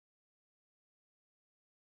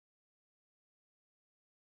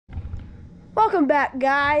Welcome back,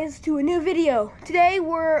 guys, to a new video. Today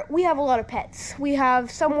we have a lot of pets. We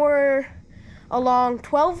have somewhere along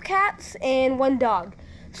 12 cats and 1 dog.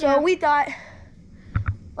 So we thought,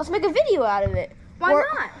 let's make a video out of it. Why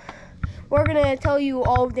not? We're gonna tell you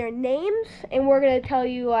all of their names, and we're gonna tell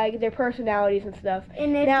you like their personalities and stuff.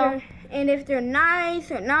 And if they're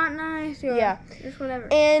nice or not nice, or just whatever.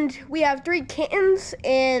 And we have 3 kittens,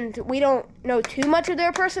 and we don't know too much of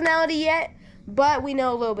their personality yet, but we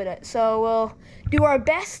know a little bit of it. So we'll do our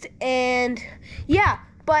best, and yeah.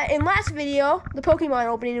 But in last video, the Pokemon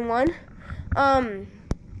opening one,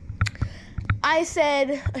 I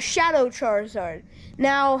said a Shadow Charizard.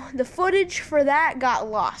 Now the footage for that got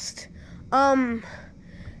lost. I'm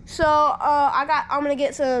gonna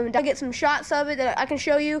get some shots of it that I can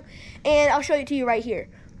show you, and I'll show it to you right here.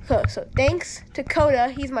 So thanks to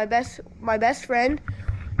Coda, he's my best friend.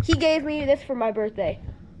 He gave me this for my birthday.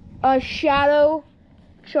 A Shadow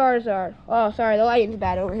Charizard. Oh, sorry, the lighting's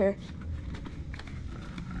bad over here.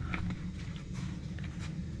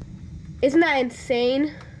 Isn't that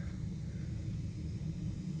insane?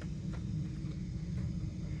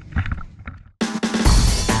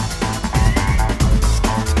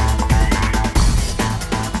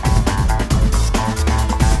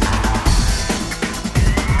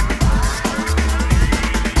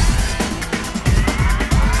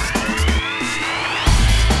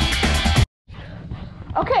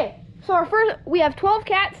 Okay, so we have 12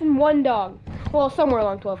 cats and 1 dog. Well, somewhere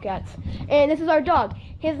along 12 cats. And this is our dog.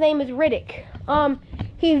 His name is Riddick.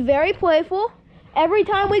 He's very playful. Every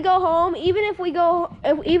time we go home, even if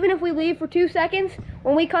we leave for 2 seconds,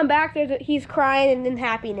 when we come back, he's crying and in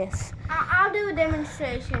happiness. I'll do a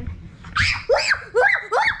demonstration.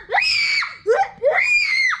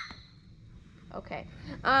 Okay.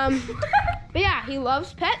 But yeah, he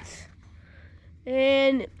loves pets,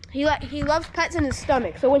 and he loves pets in his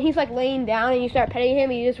stomach. So when he's like laying down and you start petting him,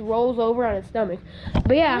 he just rolls over on his stomach.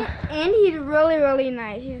 But yeah, and he's really, really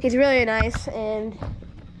nice. He's really nice, and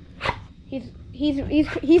he's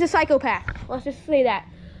a psychopath. Let's just say that.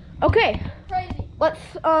 Okay. Crazy. Let's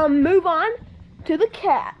move on to the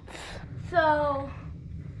cats. So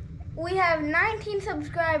we have 19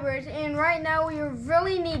 subscribers, and right now we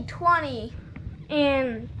really need 20.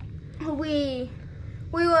 And we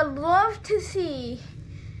would love to see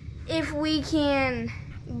if we can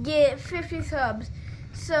get 50 subs.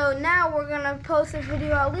 So now we're gonna post a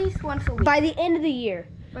video at least once a week. By the end of the year.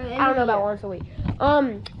 I don't know about once a week. We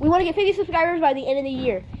want to get 50 subscribers by the end of the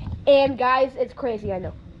year. And guys, it's crazy, I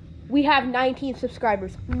know. We have 19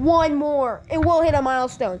 subscribers. 1 more, and we'll hit a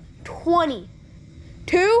milestone. 20.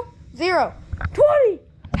 2, 0. 20!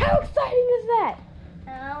 How exciting is that?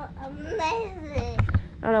 Oh, amazing.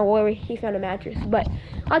 I don't know where he found a mattress, but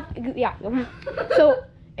yeah. So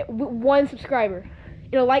 1 subscriber.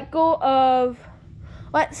 It'll like goal of,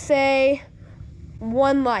 let's say,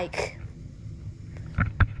 1 like.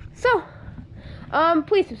 So,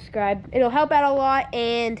 please subscribe. It'll help out a lot,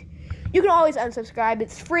 and you can always unsubscribe.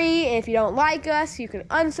 It's free, and if you don't like us, you can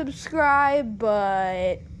unsubscribe,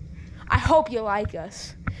 but I hope you like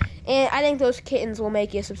us. And I think those kittens will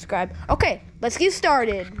make you subscribe. Okay, let's get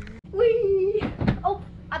started. Whee! Oh,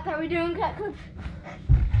 I thought we were doing cat clips.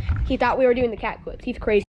 He thought we were doing the cat clips. He's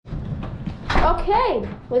crazy. Okay,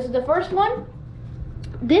 this is the first one.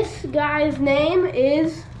 This guy's name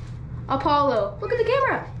is Apollo. Look at the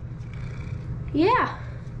camera. Yeah,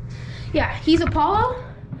 he's Apollo,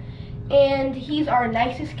 and he's our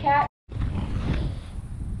nicest cat.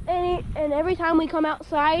 And every time we come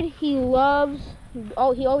outside, he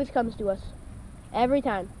always comes to us. Every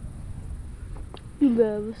time. He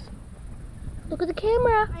loves. Look at the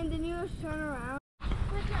camera. And then you just turn around.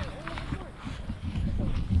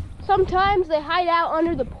 Sometimes they hide out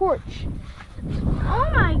under the porch. Oh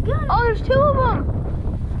my goodness. Oh, there's 2 of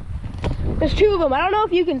them. There's 2 of them. I don't know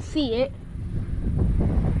if you can see it.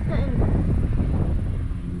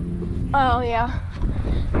 Oh yeah.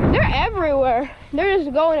 They're everywhere. They're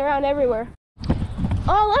just going around everywhere.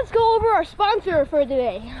 Oh, let's go over our sponsor for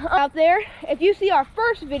today. Out there, if you see our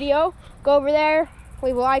first video, go over there,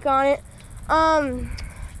 leave a like on it. And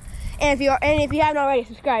if you haven't already,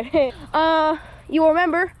 subscribe. You will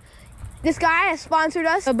remember this guy has sponsored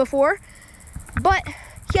us before, but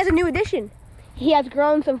he has a new addition. He has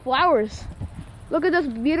grown some flowers. Look at those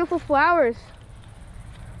beautiful flowers.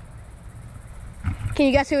 Can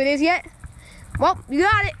you guess who it is yet? Well, you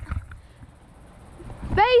got it.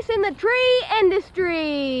 Face in the Tree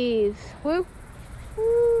Industries. Woo.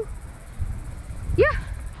 Woo. Yeah.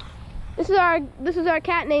 This is our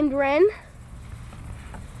cat named Ren.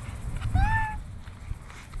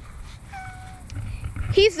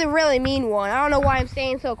 He's the really mean one. I don't know why I'm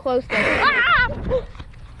staying so close to him. Ah!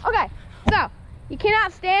 Okay, so you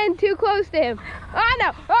cannot stand too close to him. Oh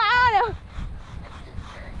no! Oh no!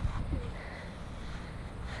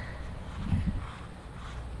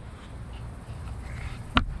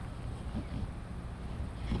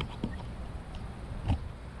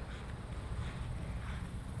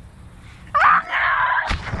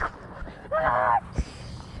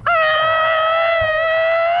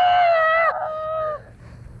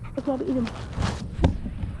 Let's not eat him.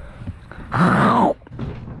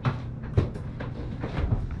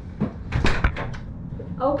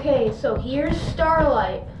 Okay, so here's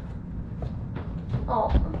Starlight.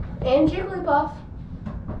 Oh, and Jigglypuff.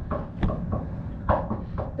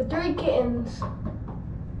 The 3 kittens.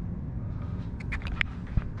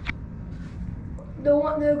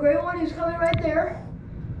 The gray one who's coming right there.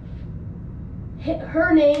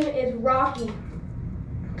 Her name is Rocky,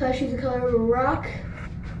 because she's the color of a rock.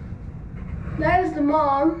 That is the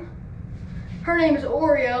mom. Her name is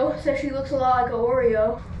Oreo, so she looks a lot like an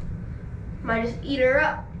Oreo. Might just eat her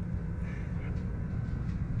up.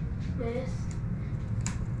 Yes.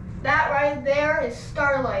 That right there is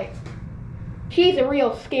Starlight. She's a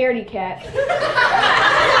real scaredy cat.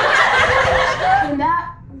 And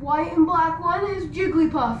that white and black one is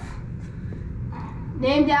Jigglypuff.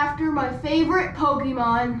 Named after my favorite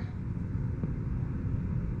Pokemon.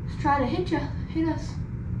 Just trying to hit us.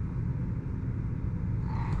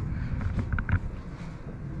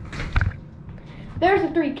 There's the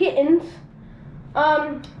 3 kittens.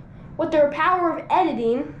 With their power of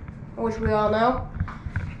editing, which we all know,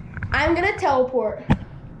 I'm gonna teleport.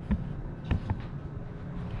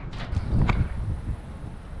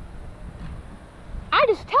 I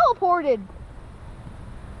just teleported.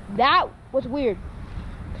 That was weird.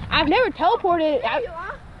 I've never teleported. There you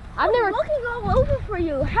are. I've never looking all over for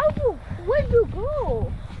you. Where'd you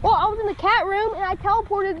go? Well, I was in the cat room and I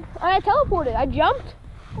teleported. I jumped.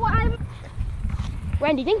 Well,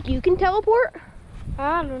 Randy, think you can teleport?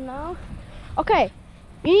 I don't know. Okay,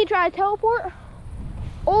 you need to try to teleport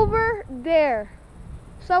over there.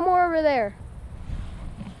 Somewhere over there.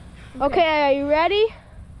 Okay, are you ready?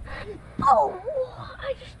 Oh,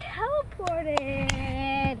 I just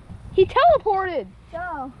teleported. He teleported.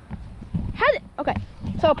 So. Okay,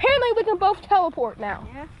 so apparently we can both teleport now.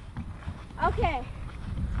 Yeah. Okay.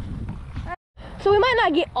 So we might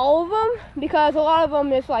not get all of them because a lot of them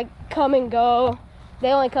just like come and go.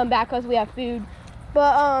 They only come back because we have food.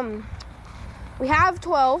 But we have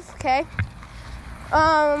 12, okay?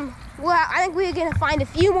 Well, I think we're gonna find a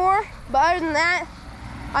few more, but other than that,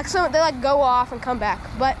 like they like go off and come back.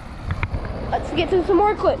 But let's get to some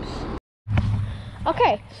more clips.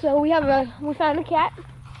 Okay, so we found a cat.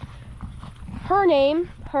 Her name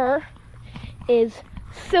is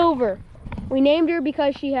Silver. We named her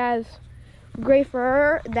because she has gray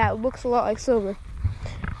fur that looks a lot like silver.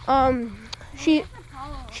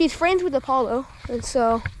 She's friends with Apollo, and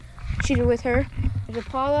so she's with her. There's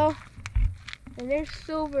Apollo, and there's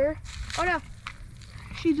Silver. Oh no,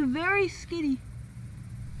 she's very skinny.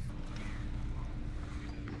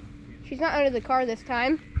 She's not under the car this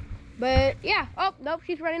time, but yeah. Oh nope,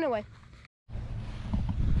 she's running away.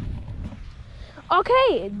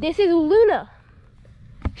 Okay, this is Luna.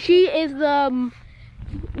 She is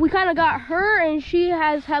we kind of got her, and she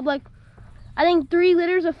has had like, I think 3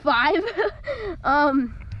 litters of 5.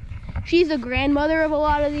 She's the grandmother of a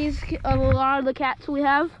lot of the cats we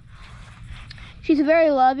have. She's very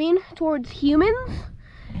loving towards humans.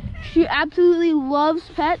 She absolutely loves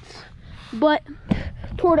pets, but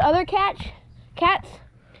toward other cats,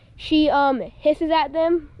 she hisses at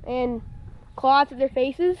them and claws at their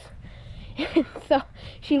faces. So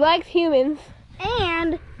she likes humans,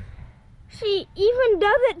 and she even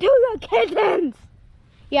does it to the kittens.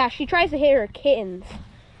 Yeah, she tries to hit her kittens,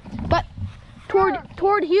 but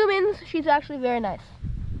toward humans, she's actually very nice.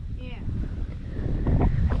 Yeah.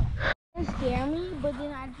 They scare me, but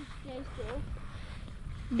then I just stay still.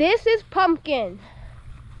 This is Pumpkin.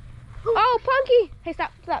 Ooh. Oh, Punky! Hey,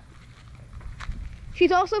 stop.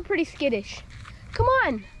 She's also pretty skittish. Come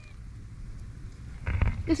on.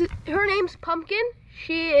 Her name's Pumpkin.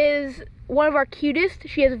 She is one of our cutest.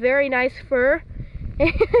 She has very nice fur.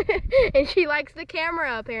 And she likes the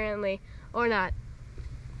camera, apparently. Or not.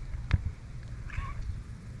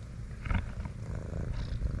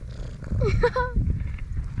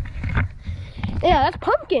 Yeah, that's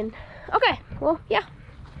Pumpkin. Okay, well, yeah.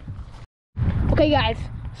 Okay, guys.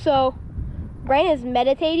 So, Brian is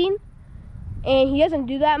meditating. And he doesn't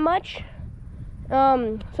do that much.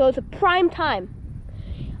 So it's a prime time.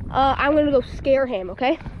 I'm gonna go scare him,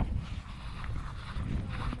 okay?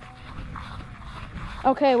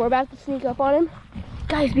 Okay, we're about to sneak up on him.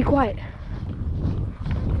 Guys, be quiet.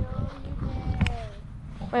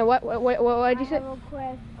 Wait, what did you say? I have a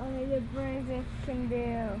quest only the bravest can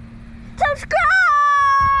do. Subscribe!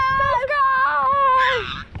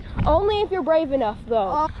 Only if you're brave enough,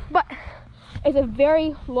 though. But it's a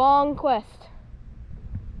very long quest.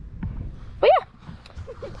 But yeah,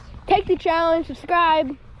 take the challenge,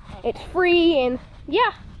 subscribe. It's free, and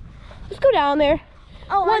yeah, just go down there.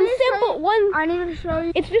 Oh, I need to show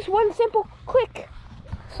you. It's just one simple click.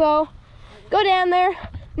 So go down there,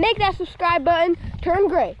 make that subscribe button turn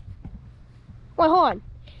gray. Wait, hold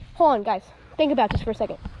on, guys. Think about this for a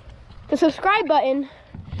second. The subscribe button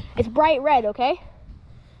is bright red, okay?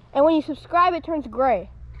 And when you subscribe, it turns gray.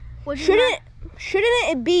 Shouldn't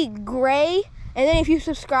it be gray? And then if you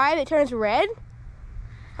subscribe, it turns red.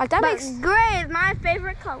 Like that makes gray is my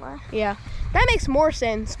favorite color. Yeah, that makes more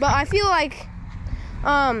sense. But I feel like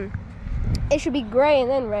it should be gray and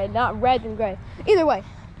then red, not red and gray. Either way,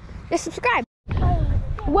 just subscribe.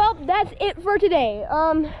 Well, that's it for today.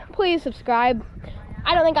 Please subscribe.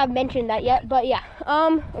 I don't think I've mentioned that yet, but yeah.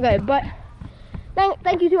 Okay, but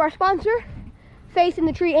thank you to our sponsor, Face in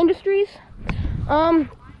the Tree Industries.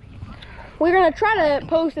 We're gonna try to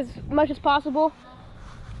post as much as possible.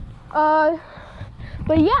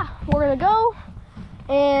 But yeah, we're gonna go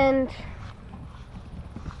and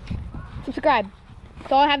subscribe.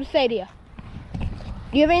 That's all I have to say to you.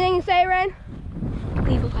 Do you have anything to say, Ren?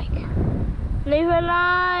 Leave a like. Leave a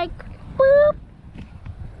like. Boop.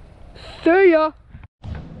 See ya.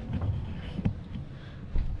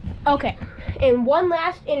 Okay, and one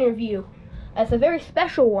last interview. That's a very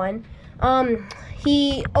special one.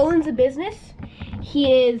 He owns a business.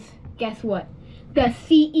 He is, guess what? The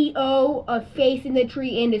CEO of Face in the Tree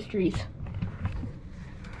Industries.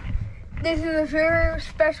 This is a very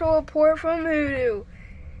special report from Hoodoo.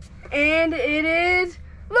 And it is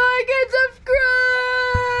like and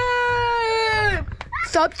subscribe!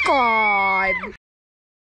 Subscribe!